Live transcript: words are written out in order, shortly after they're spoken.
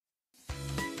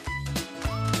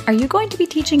Are you going to be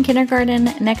teaching kindergarten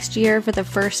next year for the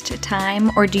first time,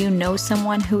 or do you know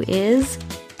someone who is?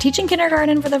 Teaching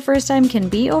kindergarten for the first time can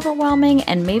be overwhelming,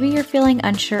 and maybe you're feeling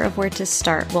unsure of where to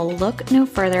start. Well, look no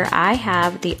further. I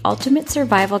have the ultimate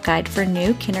survival guide for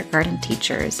new kindergarten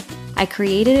teachers. I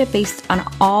created it based on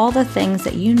all the things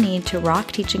that you need to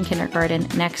rock teaching kindergarten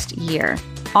next year.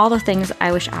 All the things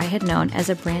I wish I had known as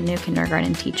a brand new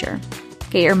kindergarten teacher.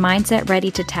 Get your mindset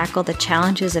ready to tackle the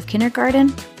challenges of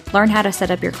kindergarten, learn how to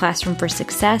set up your classroom for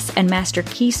success, and master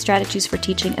key strategies for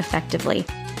teaching effectively.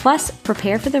 Plus,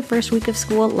 prepare for the first week of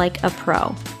school like a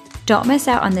pro. Don't miss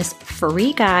out on this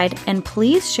free guide, and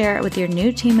please share it with your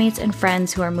new teammates and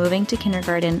friends who are moving to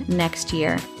kindergarten next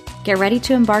year. Get ready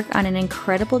to embark on an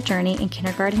incredible journey in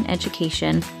kindergarten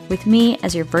education with me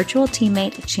as your virtual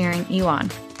teammate cheering you on.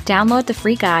 Download the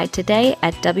free guide today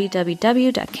at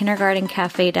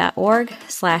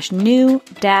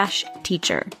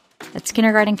www.kindergartencafe.org/new-teacher. That's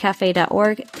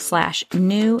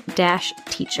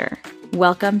kindergartencafe.org/new-teacher.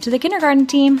 Welcome to the kindergarten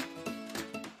team.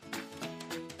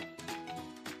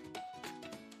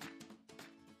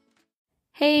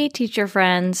 Hey, teacher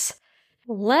friends.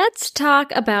 Let's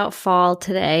talk about fall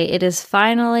today. It is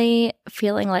finally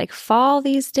feeling like fall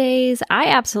these days. I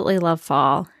absolutely love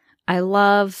fall. I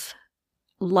love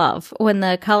when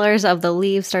the colors of the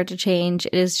leaves start to change.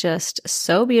 It is just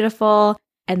so beautiful,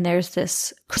 and there's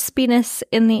this crispiness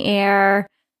in the air.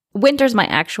 Winter's my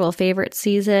actual favorite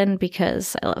season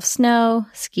because I love snow,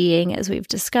 skiing, as we've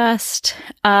discussed,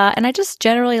 and I just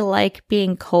generally like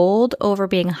being cold over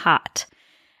being hot,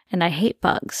 and I hate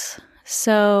bugs.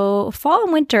 So fall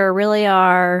and winter really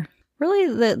are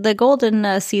the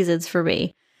golden seasons for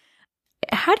me.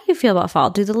 How do you feel about fall?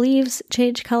 Do the leaves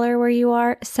change color where you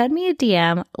are? Send me a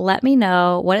DM. Let me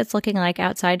know what it's looking like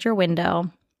outside your window.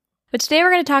 But today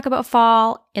we're going to talk about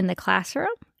fall in the classroom,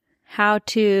 how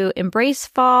to embrace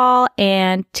fall,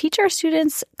 and teach our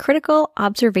students critical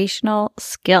observational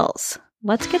skills.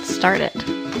 Let's get started.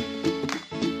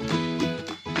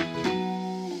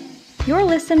 You're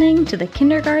listening to the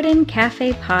Kindergarten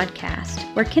Cafe podcast,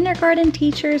 where kindergarten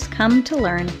teachers come to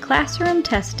learn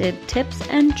classroom-tested tips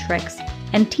and tricks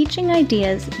and teaching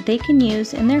ideas they can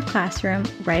use in their classroom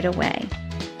right away.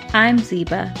 I'm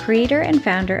Ziba, creator and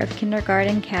founder of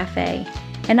Kindergarten Cafe,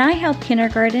 and I help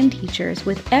kindergarten teachers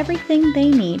with everything they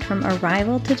need from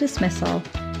arrival to dismissal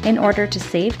in order to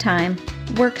save time,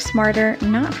 work smarter,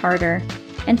 not harder,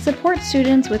 and support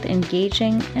students with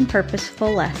engaging and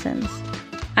purposeful lessons.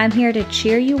 I'm here to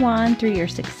cheer you on through your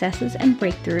successes and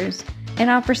breakthroughs and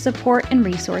offer support and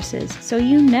resources so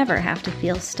you never have to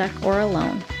feel stuck or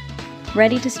alone.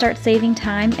 Ready to start saving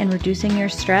time and reducing your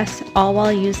stress, all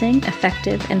while using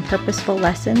effective and purposeful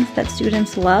lessons that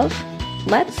students love?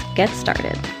 Let's get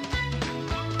started.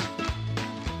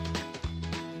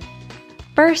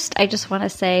 First, I just want to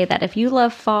say that if you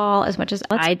love fall as much as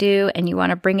I do and you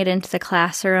want to bring it into the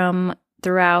classroom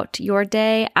throughout your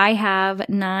day, I have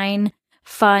 9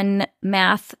 fun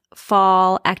math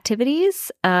fall activities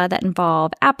that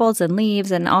involve apples and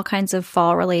leaves and all kinds of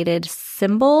fall-related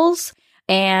symbols.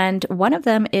 And one of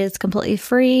them is completely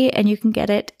free, and you can get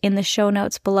it in the show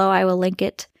notes below. I will link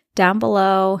it down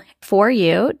below for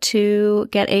you to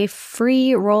get a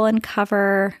free roll and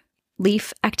cover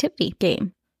leaf activity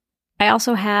game. I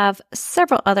also have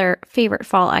several other favorite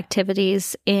fall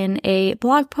activities in a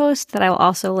blog post that I will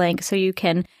also link so you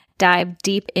can dive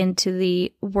deep into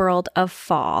the world of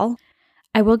fall.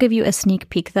 I will give you a sneak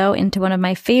peek, though, into one of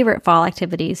my favorite fall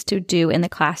activities to do in the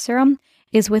classroom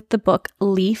is with the book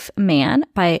Leaf Man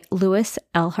by Louis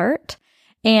Ehlert.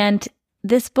 And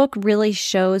this book really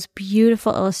shows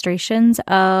beautiful illustrations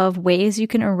of ways you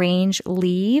can arrange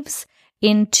leaves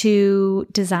into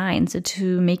designs,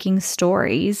 into making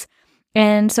stories.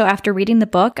 And so after reading the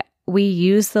book, we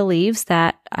use the leaves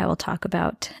that I will talk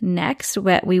about next,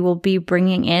 what we will be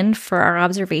bringing in for our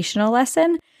observational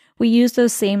lesson. We use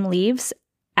those same leaves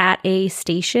at a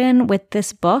station with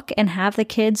this book and have the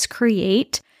kids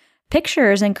create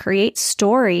pictures and create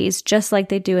stories just like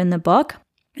they do in the book.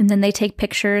 And then they take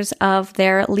pictures of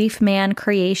their Leaf Man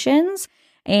creations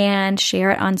and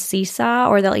share it on Seesaw,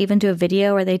 or they'll even do a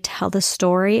video where they tell the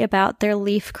story about their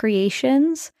leaf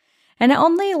creations. And it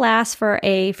only lasts for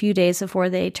a few days before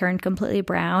they turn completely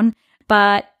brown.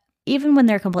 But even when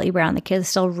they're completely brown, the kids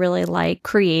still really like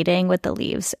creating with the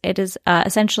leaves. It is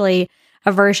essentially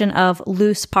a version of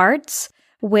Loose Parts,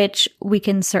 which we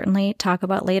can certainly talk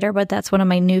about later, but that's one of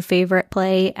my new favorite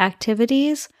play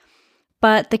activities.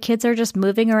 But the kids are just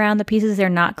moving around the pieces. They're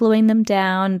not gluing them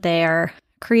down. They're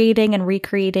creating and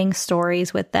recreating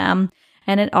stories with them.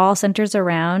 And it all centers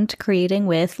around creating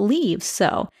with leaves.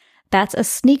 So That's a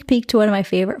sneak peek to one of my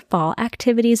favorite fall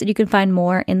activities, and you can find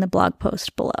more in the blog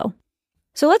post below.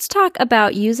 So let's talk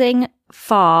about using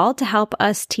fall to help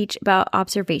us teach about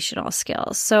observational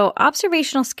skills. So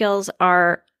observational skills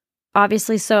are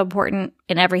obviously so important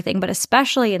in everything, but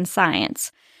especially in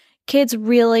science. Kids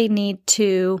really need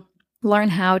to learn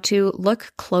how to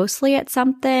look closely at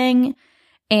something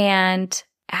and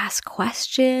ask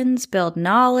questions, build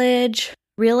knowledge,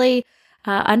 really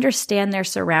understand their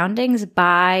surroundings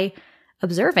by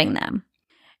observing them.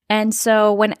 And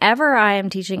so whenever I am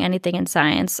teaching anything in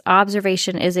science,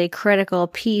 observation is a critical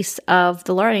piece of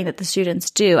the learning that the students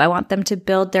do. I want them to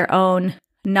build their own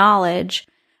knowledge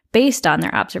based on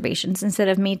their observations. Instead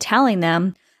of me telling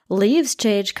them leaves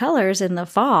change colors in the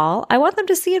fall, I want them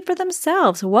to see it for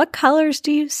themselves. What colors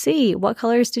do you see? What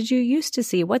colors did you used to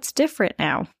see? What's different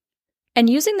now? And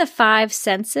using the 5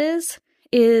 senses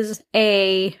is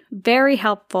a very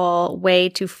helpful way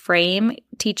to frame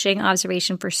teaching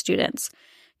observation for students.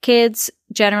 Kids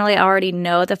generally already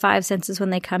know the 5 senses when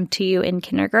they come to you in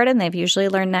kindergarten. They've usually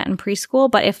learned that in preschool,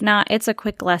 but if not, it's a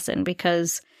quick lesson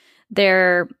because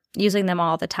they're using them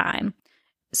all the time.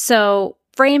 So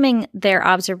framing their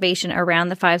observation around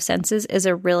the 5 senses is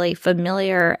a really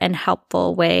familiar and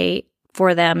helpful way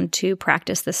for them to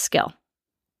practice this skill.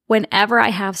 Whenever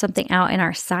I have something out in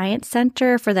our science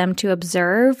center for them to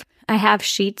observe, I have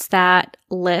sheets that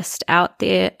list out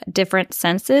the different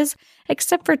senses,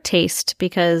 except for taste,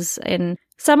 because in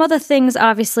some of the things,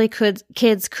 obviously,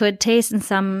 kids could taste, and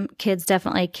some kids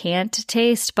definitely can't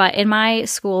taste. But in my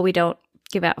school, we don't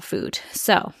give out food.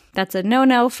 So that's a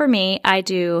no-no for me. I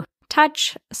do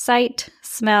touch, sight,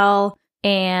 smell,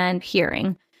 and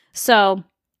hearing. So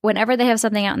whenever they have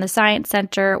something out in the Science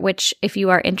Center, which if you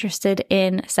are interested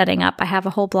in setting up, I have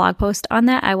a whole blog post on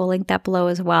that. I will link that below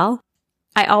as well.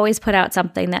 I always put out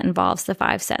something that involves the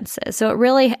 5 senses. So it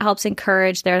really helps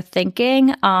encourage their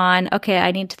thinking on, okay,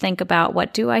 I need to think about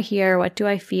what do I hear? What do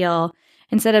I feel?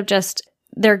 Instead of just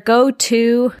their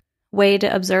go-to way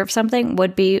to observe something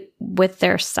would be with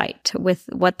their sight, with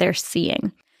what they're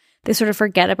seeing. They sort of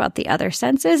forget about the other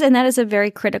senses. And that is a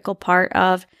very critical part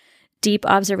of deep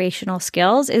observational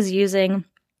skills, is using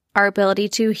our ability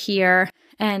to hear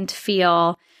and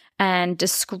feel and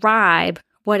describe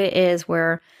what it is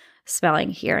we're smelling,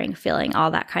 hearing, feeling,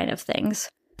 all that kind of things.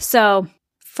 So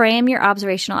frame your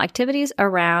observational activities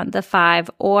around the 5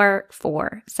 or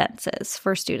 4 senses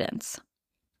for students.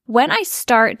 When I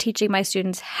start teaching my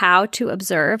students how to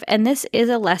observe, and this is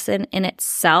a lesson in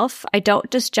itself, I don't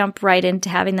just jump right into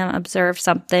having them observe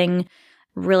something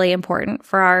really important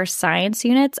for our science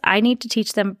units. I need to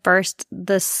teach them first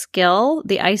the skill,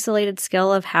 the isolated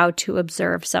skill of how to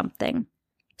observe something.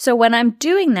 So when I'm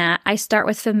doing that, I start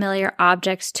with familiar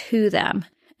objects to them.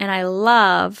 And I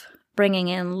love bringing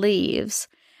in leaves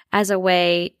as a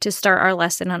way to start our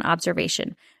lesson on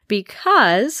observation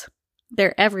because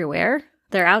they're everywhere.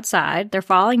 They're outside. They're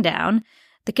falling down.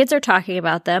 The kids are talking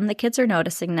about them. The kids are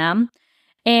noticing them.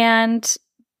 And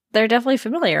they're definitely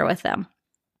familiar with them.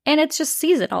 And it's just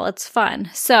seasonal. It's fun.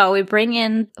 So we bring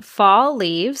in fall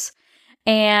leaves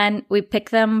and we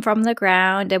pick them from the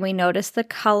ground and we notice the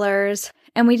colors.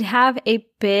 And we'd have a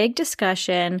big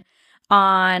discussion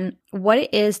on what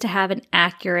it is to have an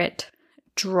accurate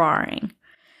drawing.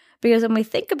 Because when we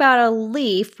think about a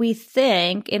leaf, we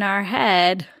think in our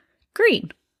head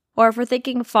green. Or if we're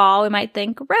thinking fall, we might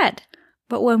think red.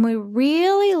 But when we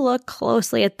really look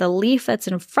closely at the leaf that's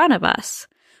in front of us,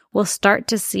 we'll start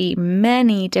to see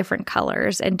many different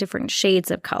colors and different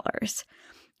shades of colors.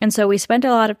 And so we spend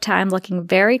a lot of time looking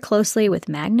very closely with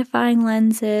magnifying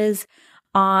lenses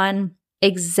on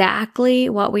exactly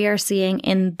what we are seeing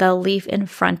in the leaf in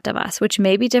front of us, which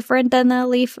may be different than the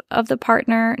leaf of the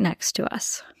partner next to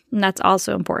us. And that's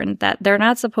also important, that they're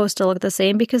not supposed to look the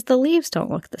same because the leaves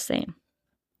don't look the same.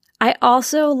 I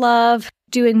also love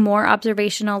doing more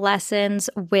observational lessons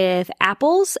with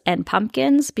apples and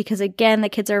pumpkins because, again, the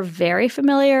kids are very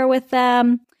familiar with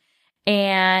them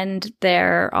and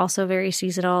they're also very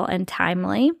seasonal and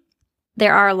timely.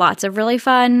 There are lots of really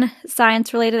fun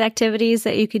science-related activities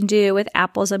that you can do with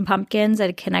apples and pumpkins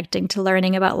and connecting to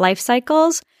learning about life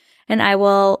cycles. And I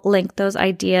will link those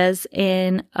ideas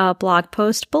in a blog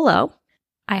post below.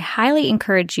 I highly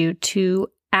encourage you to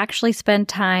actually spend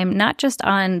time not just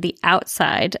on the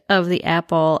outside of the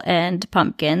apple and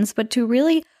pumpkins, but to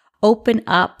really open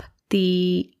up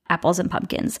the apples and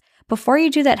pumpkins. Before you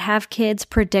do that, have kids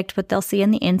predict what they'll see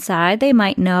in the inside. They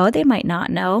might know, they might not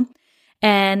know.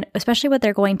 And especially what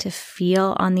they're going to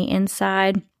feel on the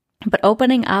inside. But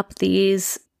opening up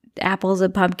these apples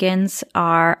and pumpkins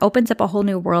opens up a whole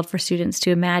new world for students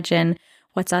to imagine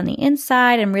what's on the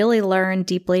inside and really learn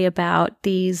deeply about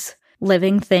these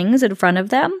living things in front of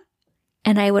them.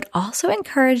 And I would also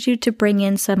encourage you to bring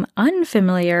in some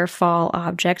unfamiliar fall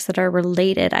objects that are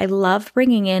related. I love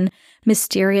bringing in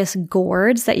mysterious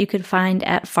gourds that you could find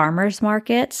at farmers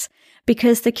markets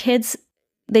because the kids,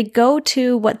 they go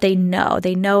to what they know.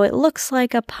 They know it looks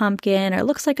like a pumpkin or it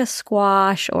looks like a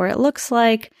squash or it looks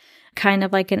like kind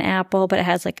of like an apple, but it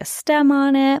has like a stem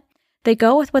on it. They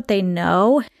go with what they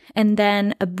know, and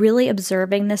then really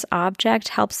observing this object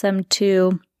helps them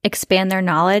to expand their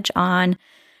knowledge on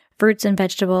fruits and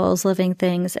vegetables, living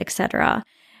things, etc.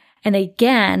 And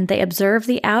again, they observe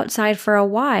the outside for a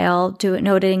while,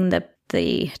 noting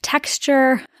the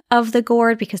texture of the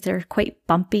gourd because they're quite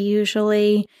bumpy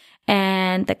usually,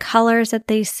 and the colors that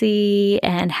they see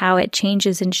and how it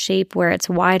changes in shape where it's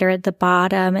wider at the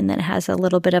bottom and then it has a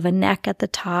little bit of a neck at the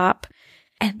top.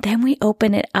 And then we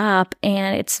open it up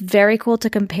and it's very cool to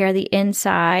compare the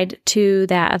inside to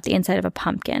that of the inside of a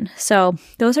pumpkin. So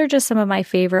those are just some of my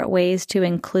favorite ways to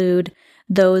include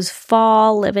those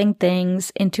fall living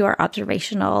things into our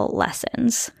observational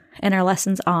lessons and our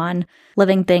lessons on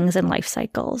living things and life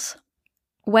cycles.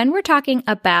 When we're talking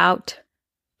about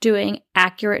doing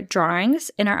accurate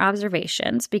drawings in our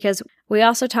observations, because we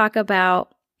also talk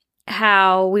about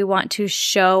how we want to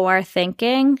show our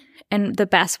thinking. And the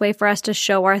best way for us to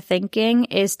show our thinking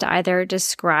is to either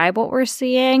describe what we're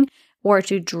seeing or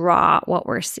to draw what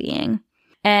we're seeing.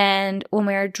 And when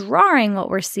we're drawing what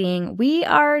we're seeing, we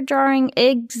are drawing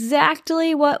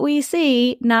exactly what we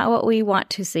see, not what we want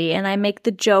to see. And I make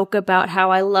the joke about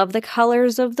how I love the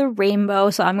colors of the rainbow,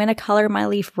 so I'm going to color my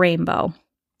leaf rainbow.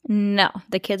 No,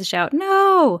 the kids shout,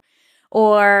 no.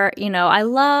 Or, I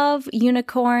love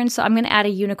unicorns, so I'm going to add a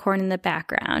unicorn in the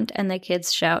background. And the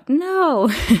kids shout, no,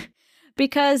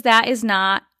 because that is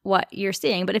not what you're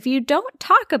seeing. But if you don't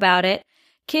talk about it,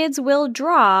 kids will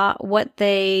draw what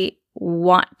they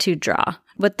want to draw,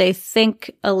 what they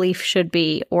think a leaf should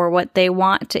be, or what they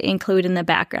want to include in the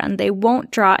background. They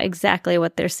won't draw exactly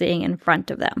what they're seeing in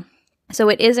front of them. So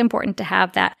it is important to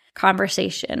have that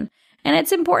conversation. And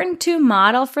it's important to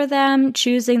model for them,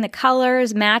 choosing the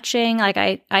colors, matching. Like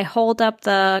I hold up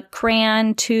the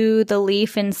crayon to the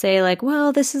leaf and say like,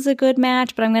 well, this is a good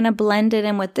match, but I'm going to blend it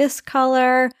in with this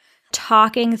color.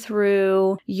 Talking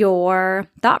through your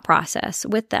thought process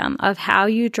with them of how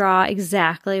you draw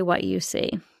exactly what you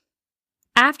see.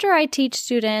 After I teach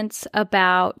students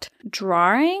about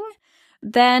drawing,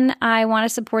 then I want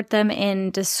to support them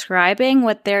in describing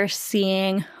what they're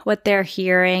seeing, what they're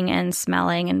hearing and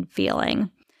smelling and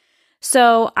feeling.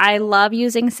 So I love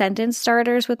using sentence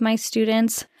starters with my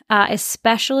students.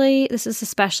 This is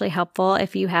especially helpful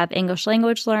if you have English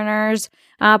language learners,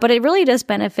 but it really does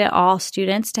benefit all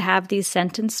students to have these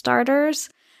sentence starters.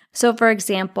 So for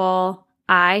example,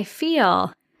 I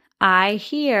feel, I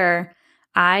hear,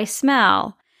 I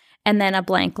smell, and then a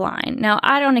blank line. Now,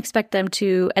 I don't expect them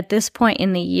to, at this point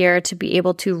in the year, to be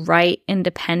able to write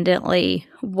independently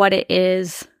what it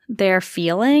is they're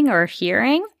feeling or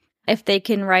hearing. If they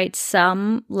can write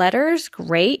some letters,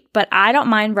 great, but I don't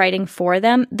mind writing for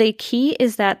them. The key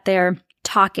is that they're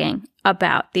talking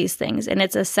about these things, and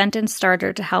it's a sentence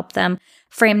starter to help them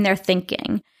frame their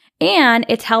thinking. And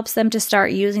it helps them to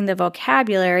start using the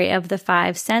vocabulary of the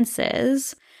 5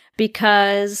 senses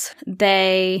because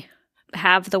they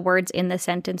have the words in the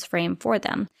sentence frame for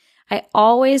them. I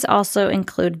always also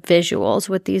include visuals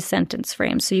with these sentence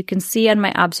frames. So you can see on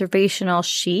my observational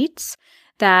sheets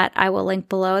that I will link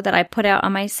below that I put out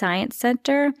on my Science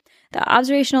Center. The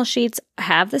observational sheets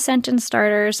have the sentence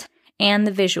starters and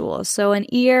the visuals. So an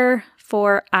ear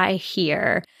for I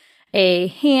hear, a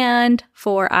hand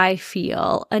for I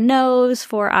feel, a nose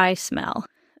for I smell,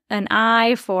 an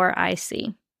eye for I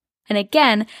see. And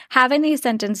again, having these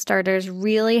sentence starters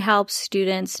really helps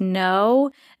students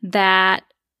know that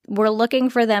we're looking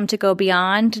for them to go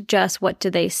beyond just what do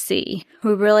they see.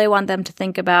 We really want them to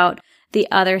think about the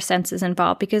other senses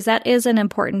involved because that is an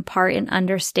important part in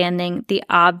understanding the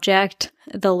object,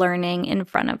 the learning in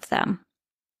front of them.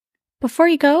 Before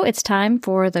you go, it's time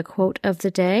for the quote of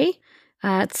the day.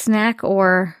 At snack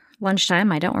or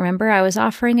lunchtime, I don't remember, I was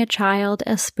offering a child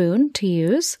a spoon to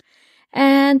use,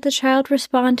 and the child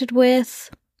responded with,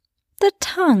 "The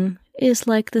tongue is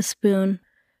like the spoon,"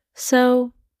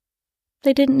 so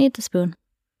they didn't need the spoon.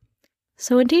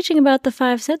 So in teaching about the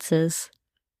 5 senses,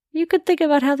 you could think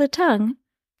about how the tongue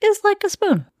is like a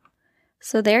spoon.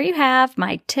 So there you have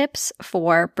my tips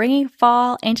for bringing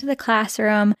fall into the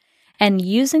classroom and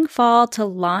using fall to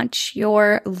launch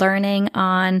your learning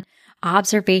on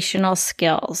observational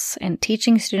skills and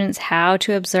teaching students how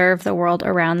to observe the world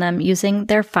around them using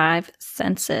their 5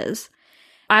 senses.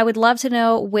 I would love to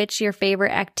know which your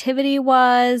favorite activity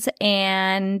was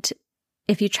and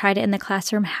if you tried it in the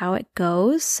classroom, how it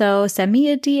goes. So send me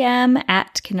a DM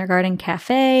at Kindergarten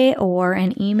Cafe or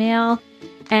an email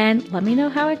and let me know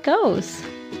how it goes.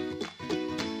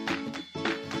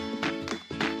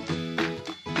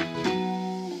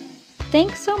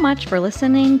 Thanks so much for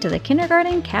listening to the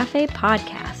Kindergarten Cafe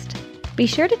podcast. Be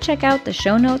sure to check out the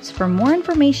show notes for more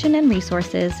information and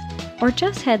resources, or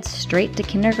just head straight to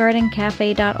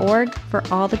kindergartencafe.org for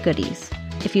all the goodies.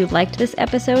 If you liked this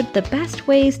episode, the best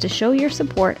ways to show your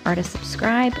support are to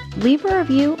subscribe, leave a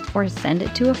review, or send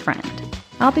it to a friend.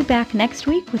 I'll be back next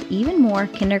week with even more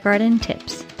kindergarten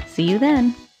tips. See you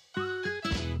then.